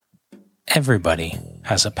Everybody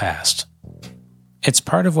has a past. It's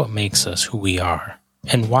part of what makes us who we are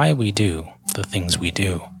and why we do the things we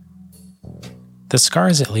do. The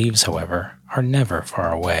scars it leaves, however, are never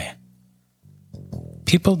far away.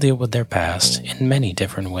 People deal with their past in many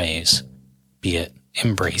different ways, be it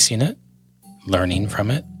embracing it, learning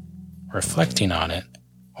from it, reflecting on it,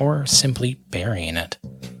 or simply burying it.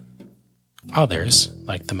 Others,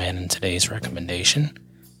 like the man in today's recommendation,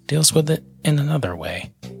 deals with it in another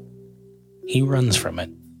way. He runs from it.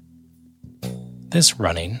 This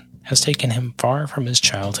running has taken him far from his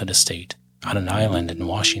childhood estate on an island in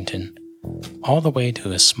Washington, all the way to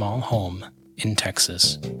his small home in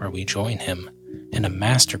Texas, where we join him in a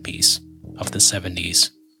masterpiece of the 70s.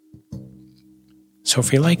 So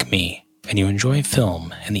if you're like me and you enjoy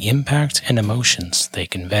film and the impact and emotions they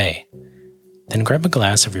convey, then grab a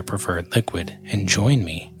glass of your preferred liquid and join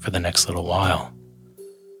me for the next little while.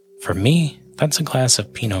 For me, that's a glass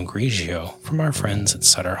of Pinot Grigio from our friends at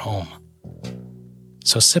Sutter Home.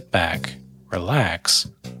 So sit back,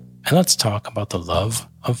 relax, and let's talk about the love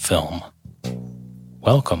of film.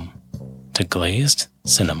 Welcome to Glazed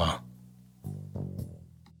Cinema.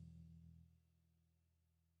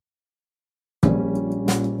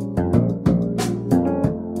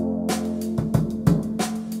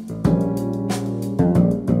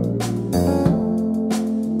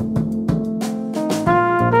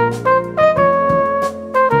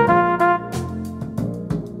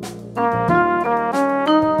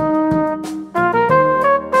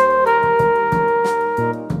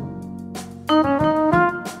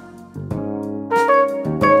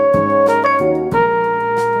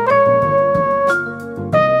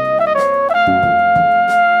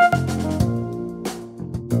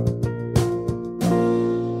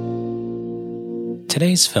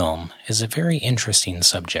 Today's film is a very interesting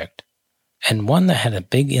subject, and one that had a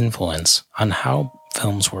big influence on how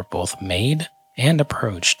films were both made and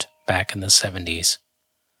approached back in the 70s.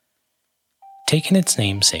 Taking its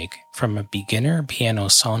namesake from a beginner piano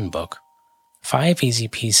songbook, 5 Easy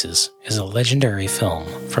Pieces is a legendary film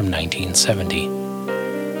from 1970.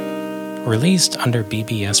 Released under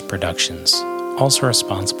BBS Productions, also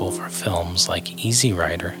responsible for films like Easy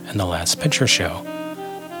Rider and The Last Picture Show,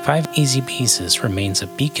 5 Easy Pieces remains a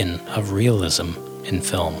beacon of realism in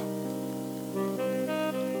film.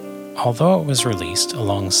 Although it was released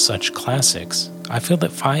along such classics, I feel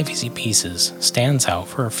that 5 Easy Pieces stands out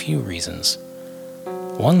for a few reasons.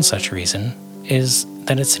 One such reason is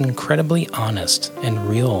that it's an incredibly honest and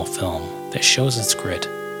real film that shows its grit.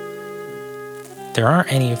 There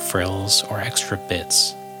aren't any frills or extra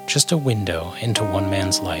bits, just a window into one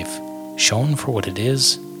man's life, shown for what it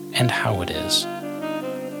is and how it is.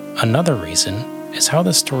 Another reason is how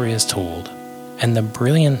the story is told and the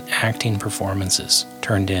brilliant acting performances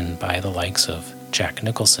turned in by the likes of Jack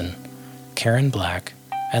Nicholson, Karen Black,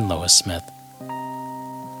 and Lois Smith.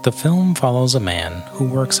 The film follows a man who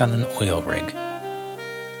works on an oil rig.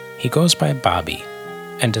 He goes by Bobby,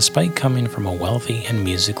 and despite coming from a wealthy and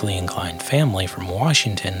musically inclined family from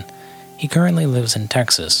Washington, he currently lives in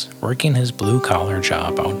Texas, working his blue-collar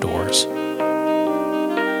job outdoors.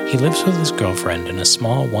 He lives with his girlfriend in a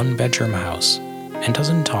small one-bedroom house and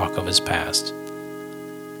doesn't talk of his past.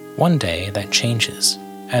 One day that changes,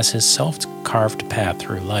 as his self-carved path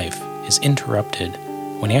through life is interrupted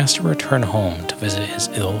when he has to return home to visit his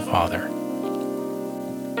ill father.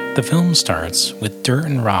 The film starts with dirt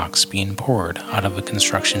and rocks being poured out of a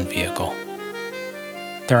construction vehicle.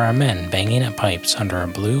 There are men banging at pipes under a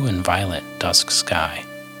blue and violet dusk sky.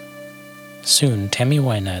 Soon, Tammy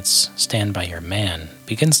Wynette's Stand By Your Man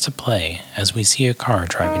begins to play as we see a car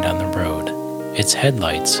driving down the road, its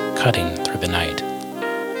headlights cutting through the night.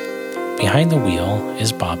 Behind the wheel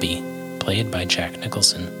is Bobby, played by Jack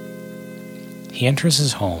Nicholson. He enters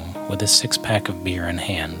his home with a 6-pack of beer in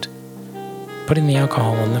hand. Putting the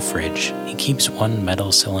alcohol in the fridge, he keeps one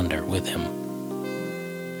metal cylinder with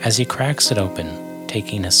him. As he cracks it open,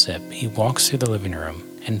 taking a sip, he walks through the living room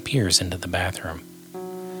and peers into the bathroom.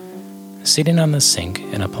 Sitting on the sink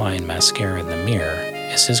and applying mascara in the mirror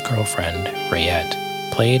is his girlfriend, Rayette,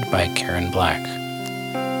 played by Karen Black.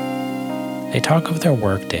 They talk of their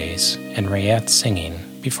work days and Rayette singing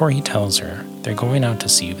before he tells her they're going out to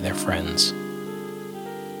see their friends.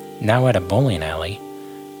 Now at a bowling alley,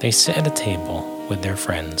 they sit at a table with their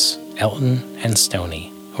friends, Elton and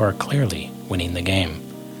Stoney, who are clearly winning the game.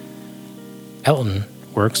 Elton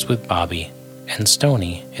works with Bobby, and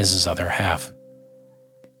Stoney is his other half.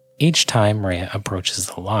 Each time Rhea approaches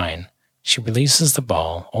the line, she releases the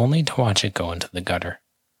ball only to watch it go into the gutter.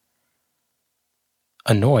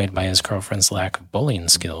 Annoyed by his girlfriend's lack of bowling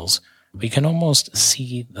skills, we can almost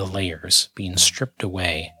see the layers being stripped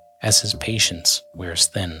away as his patience wears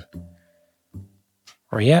thin.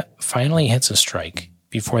 Rayette finally hits a strike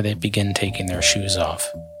before they begin taking their shoes off.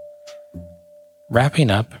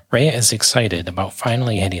 Wrapping up, Rayette is excited about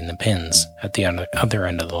finally hitting the pins at the other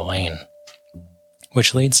end of the lane,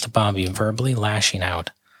 which leads to Bobby verbally lashing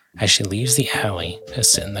out as she leaves the alley to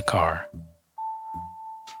sit in the car.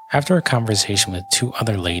 After a conversation with two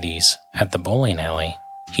other ladies at the bowling alley,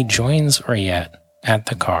 he joins Rayette at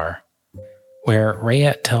the car, where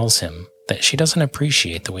Rayette tells him that she doesn't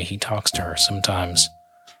appreciate the way he talks to her sometimes.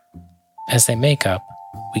 As they make up,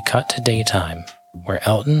 we cut to daytime, where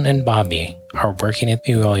Elton and Bobby are working at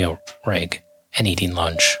the oil rig and eating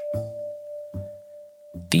lunch.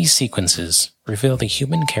 These sequences reveal the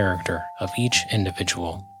human character of each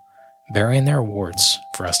individual, bearing their warts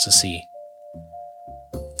for us to see.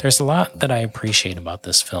 There's a lot that I appreciate about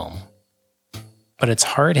this film, but its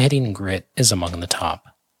hard-hitting grit is among the top.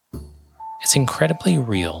 It's incredibly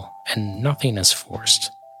real and nothing is forced.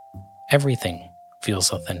 Everything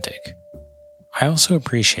feels authentic. I also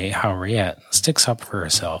appreciate how Rayette sticks up for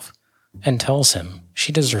herself and tells him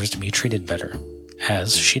she deserves to be treated better,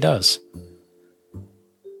 as she does.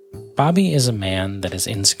 Bobby is a man that is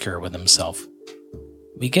insecure with himself.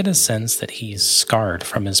 We get a sense that he's scarred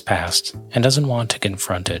from his past and doesn't want to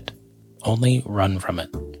confront it, only run from it.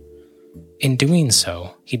 In doing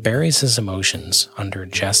so, he buries his emotions under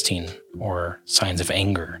jesting or signs of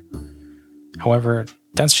anger. However,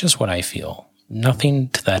 that's just what I feel. Nothing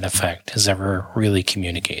to that effect is ever really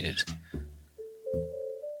communicated.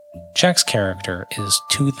 Jack's character is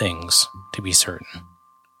two things, to be certain: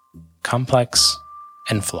 complex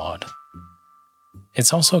and flawed.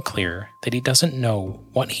 It's also clear that he doesn't know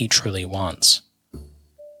what he truly wants.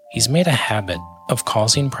 He's made a habit of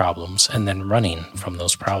causing problems and then running from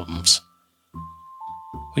those problems.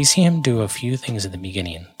 We see him do a few things at the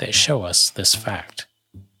beginning that show us this fact.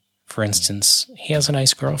 For instance, he has a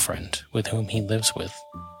nice girlfriend with whom he lives with,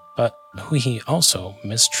 but who he also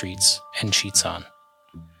mistreats and cheats on.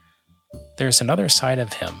 There's another side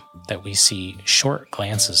of him that we see short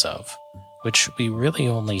glances of, which we really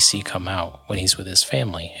only see come out when he's with his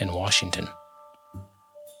family in Washington.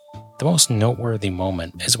 The most noteworthy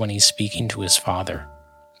moment is when he's speaking to his father.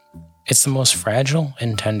 It's the most fragile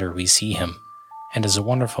and tender we see him, and is a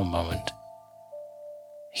wonderful moment.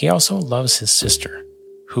 He also loves his sister,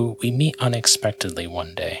 who we meet unexpectedly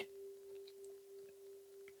one day.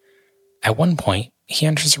 At one point, he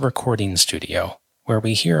enters a recording studio where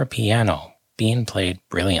we hear a piano being played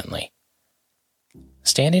brilliantly.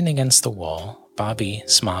 Standing against the wall, Bobby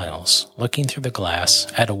smiles, looking through the glass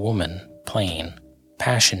at a woman playing,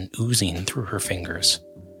 passion oozing through her fingers.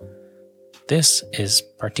 This is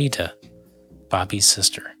Partita, Bobby's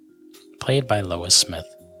sister, played by Lois Smith.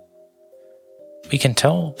 We can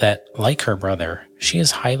tell that, like her brother, she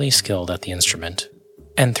is highly skilled at the instrument,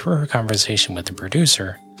 and through her conversation with the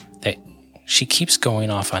producer, that she keeps going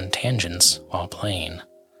off on tangents while playing.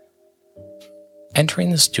 Entering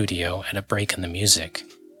the studio at a break in the music,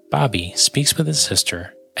 Bobby speaks with his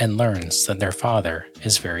sister and learns that their father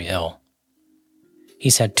is very ill.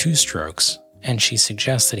 He's had 2 strokes, and she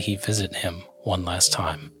suggests that he visit him one last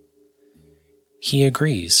time. He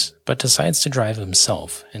agrees, but decides to drive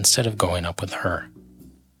himself instead of going up with her.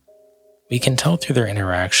 We can tell through their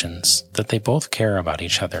interactions that they both care about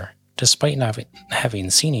each other, despite not having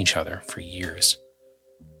seen each other for years.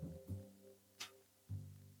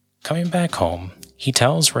 Coming back home, he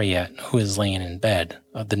tells Rayette, who is laying in bed,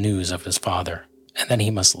 of the news of his father, and that he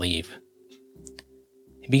must leave.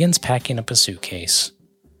 He begins packing up a suitcase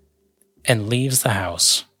and leaves the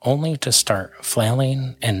house, only to start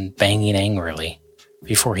flailing and banging angrily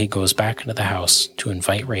before he goes back into the house to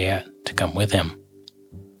invite Rayette to come with him.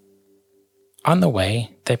 On the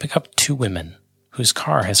way, they pick up 2 women whose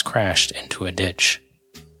car has crashed into a ditch.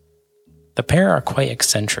 The pair are quite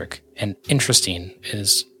eccentric, and interesting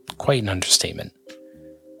is quite an understatement.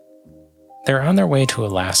 They're on their way to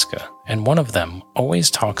Alaska, and one of them always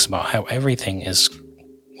talks about how everything is,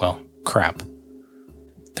 well, crap.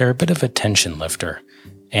 They're a bit of a tension lifter,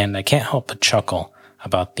 and I can't help but chuckle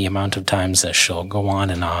about the amount of times that she'll go on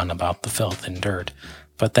and on about the filth and dirt,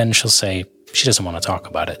 but then she'll say she doesn't want to talk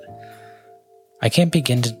about it. I can't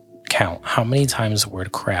begin to count how many times the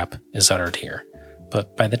word crap is uttered here,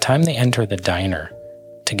 but by the time they enter the diner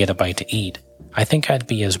to get a bite to eat, I think I'd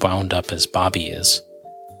be as wound up as Bobby is.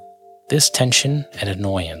 This tension and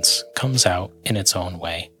annoyance comes out in its own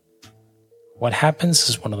way. What happens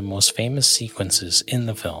is one of the most famous sequences in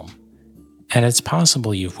the film, and it's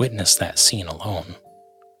possible you've witnessed that scene alone.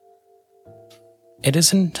 It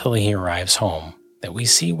isn't until he arrives home that we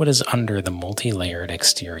see what is under the multi-layered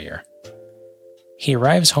exterior. He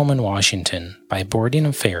arrives home in Washington by boarding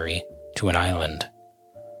a ferry to an island.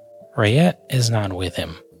 Rayette is not with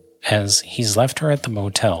him, as he's left her at the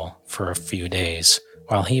motel for a few days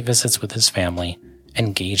while he visits with his family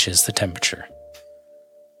and gauges the temperature.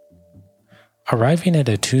 Arriving at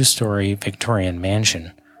a 2-story Victorian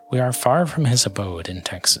mansion, we are far from his abode in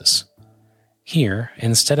Texas. Here,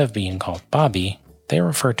 instead of being called Bobby, they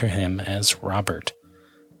refer to him as Robert.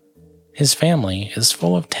 His family is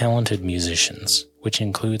full of talented musicians, which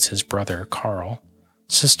includes his brother Carl,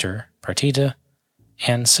 sister Partita,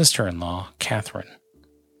 and sister-in-law Catherine.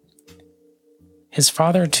 His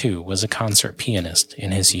father, too, was a concert pianist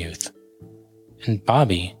in his youth, and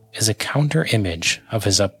Bobby is a counter-image of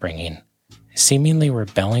his upbringing, seemingly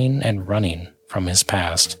rebelling and running from his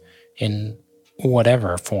past in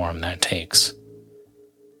whatever form that takes.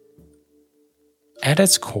 At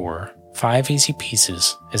its core, 5 Easy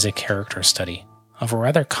Pieces is a character study of a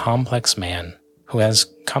rather complex man who has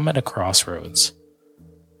come at a crossroads.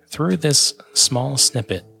 Through this small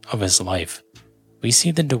snippet of his life, we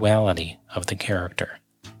see the duality of the character.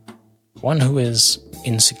 One who is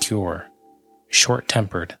insecure,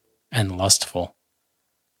 short-tempered, and lustful,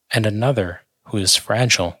 and another who is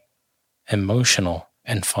fragile, emotional,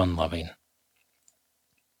 and fun-loving.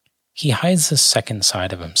 He hides the second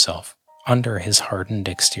side of himself under his hardened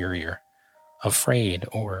exterior, afraid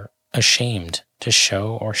or ashamed to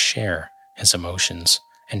show or share his emotions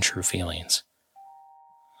and true feelings.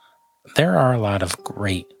 There are a lot of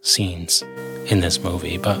great scenes in this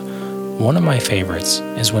movie, but one of my favorites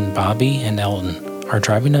is when Bobby and Elton are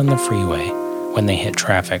driving on the freeway when they hit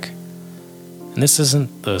traffic. And this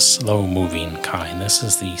isn't the slow-moving kind, this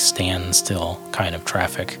is the standstill kind of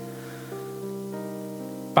traffic.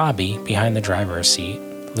 Bobby, behind the driver's seat,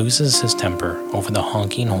 loses his temper over the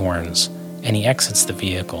honking horns, and he exits the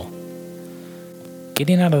vehicle.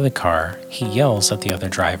 Getting out of the car, he yells at the other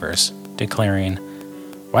drivers, declaring,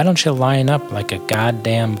 "Why don't you line up like a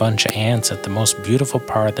goddamn bunch of ants at the most beautiful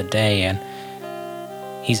part of the day?" And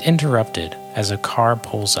he's interrupted as a car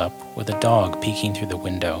pulls up with a dog peeking through the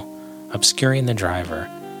window, obscuring the driver,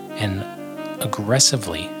 and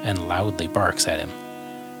aggressively and loudly barks at him.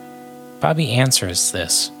 Bobby answers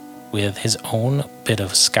this with his own bit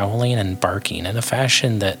of scowling and barking in a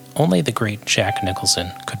fashion that only the great Jack Nicholson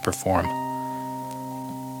could perform.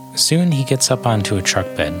 Soon he gets up onto a truck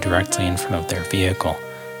bed directly in front of their vehicle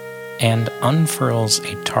and unfurls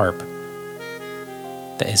a tarp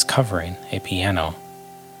that is covering a piano.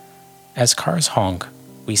 As cars honk,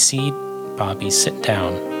 we see Bobby sit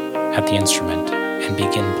down at the instrument and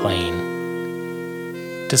begin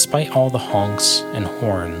playing. Despite all the honks and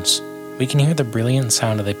horns, we can hear the brilliant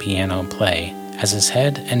sound of the piano play as his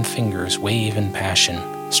head and fingers wave in passion,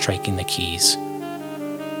 striking the keys.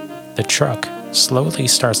 The truck slowly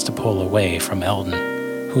starts to pull away from Elton,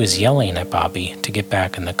 who is yelling at Bobby to get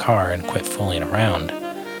back in the car and quit fooling around.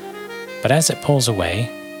 But as it pulls away,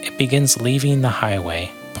 it begins leaving the highway,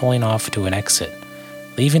 pulling off to an exit,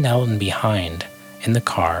 leaving Elton behind in the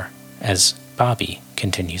car as Bobby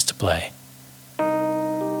continues to play.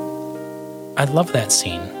 I love that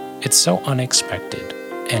scene. It's so unexpected,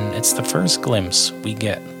 and it's the first glimpse we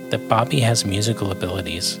get that Bobby has musical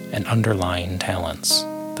abilities and underlying talents,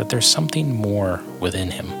 that there's something more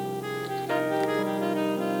within him.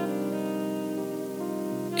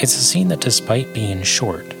 It's a scene that, despite being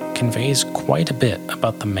short, conveys quite a bit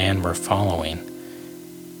about the man we're following,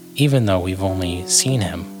 even though we've only seen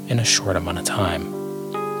him in a short amount of time.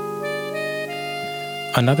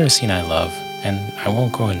 Another scene I love, and I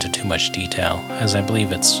won't go into too much detail as I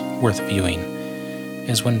believe it's worth viewing,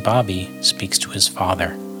 is when Bobby speaks to his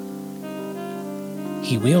father.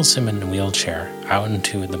 He wheels him in a wheelchair out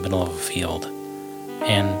into the middle of a field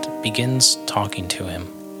and begins talking to him.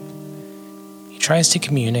 He tries to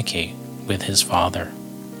communicate with his father,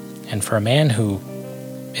 and for a man who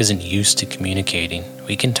isn't used to communicating,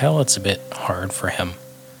 we can tell it's a bit hard for him.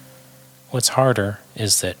 What's harder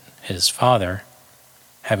is that his father,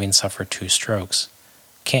 having suffered 2 strokes,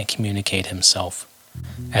 can't communicate himself,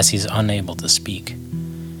 as he's unable to speak.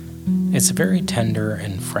 It's a very tender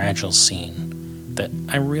and fragile scene that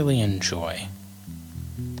I really enjoy,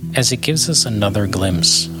 as it gives us another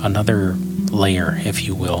glimpse, another layer, if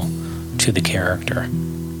you will, to the character,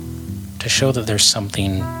 to show that there's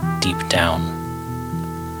something deep down.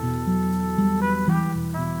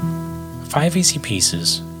 5 Easy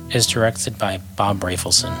Pieces is directed by Bob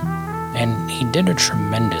Rafelson, and he did a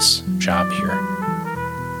tremendous job here.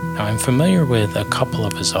 Now, I'm familiar with a couple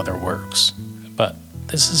of his other works, but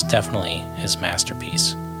this is definitely his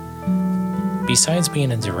masterpiece. Besides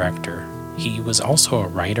being a director, He was also a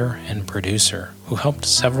writer and producer who helped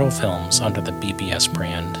several films under the BBS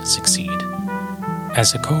brand succeed.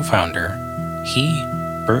 As a co-founder, he,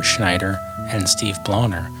 Bert Schneider, and Steve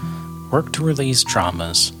Blauner worked to release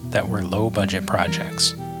dramas that were low-budget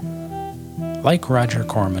projects. Like Roger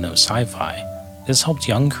Corman of Sci-Fi, this helped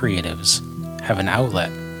young creatives have an outlet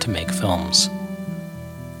to make films.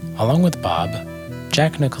 Along with Bob,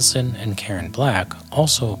 Jack Nicholson and Karen Black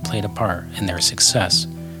also played a part in their success,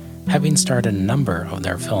 having started a number of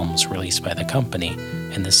their films released by the company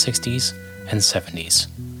in the 60s and 70s.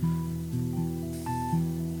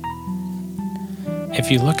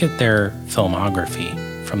 If you look at their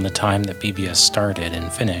filmography from the time that BBS started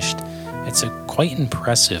and finished, it's a quite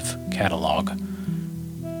impressive catalog,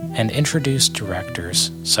 and introduced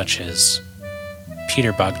directors such as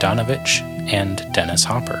Peter Bogdanovich and Dennis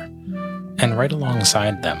Hopper, and right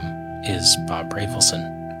alongside them is Bob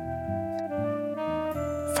Rafelson.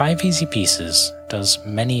 5 Easy Pieces does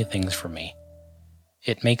many things for me.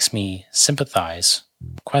 It makes me sympathize,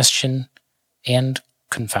 question, and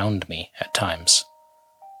confound me at times.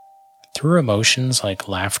 Through emotions like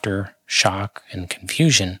laughter, shock, and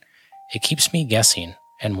confusion, it keeps me guessing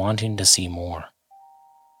and wanting to see more.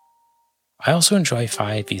 I also enjoy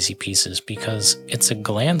 5 Easy Pieces because it's a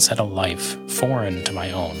glance at a life foreign to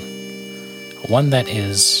my own. One that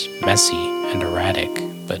is messy and erratic,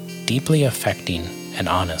 but deeply affecting and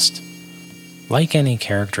honest. Like any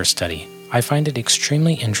character study, I find it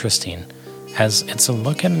extremely interesting as it's a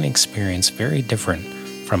look at an experience very different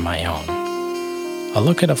from my own. A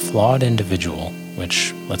look at a flawed individual,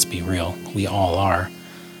 which, let's be real, we all are,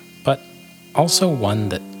 but also one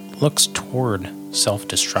that looks toward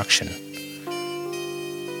self-destruction.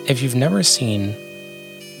 If you've never seen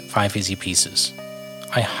 5 Easy Pieces,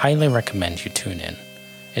 I highly recommend you tune in,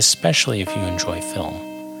 especially if you enjoy film.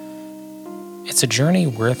 It's a journey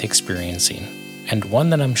worth experiencing, and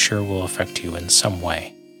one that I'm sure will affect you in some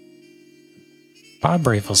way. Bob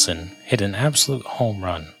Rafelson hit an absolute home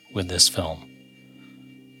run with this film.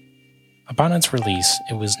 Upon its release,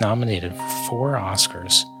 it was nominated for 4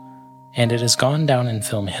 Oscars, and it has gone down in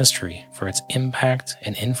film history for its impact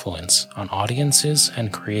and influence on audiences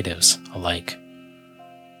and creatives alike.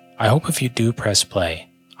 I hope if you do press play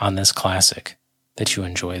on this classic, that you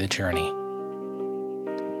enjoy the journey.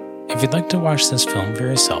 If you'd like to watch this film for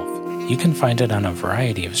yourself, you can find it on a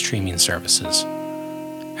variety of streaming services.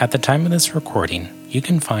 At the time of this recording, you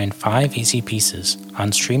can find 5 Easy Pieces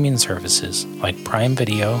on streaming services like Prime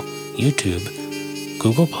Video, YouTube,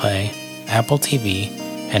 Google Play, Apple TV,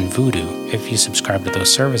 and Vudu if you subscribe to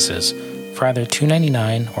those services for either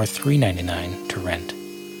 $2.99 or $3.99 to rent.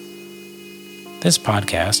 This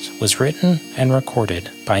podcast was written and recorded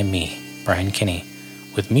by me, Brian Kinney,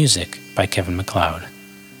 with music by Kevin MacLeod.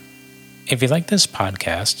 If you like this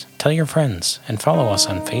podcast, tell your friends and follow us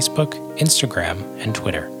on Facebook, Instagram, and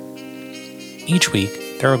Twitter. Each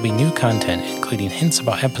week, there will be new content including hints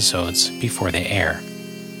about episodes before they air.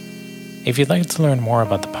 If you'd like to learn more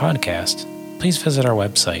about the podcast, please visit our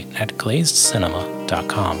website at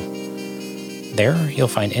glazedcinema.com. There, you'll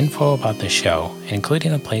find info about the show,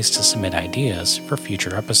 including a place to submit ideas for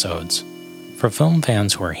future episodes. For film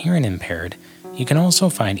fans who are hearing impaired, you can also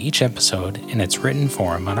find each episode in its written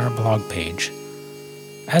form on our blog page.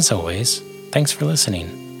 As always, thanks for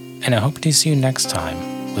listening, and I hope to see you next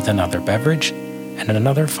time with another beverage and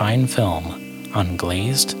another fine film on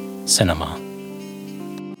Glazed Cinema.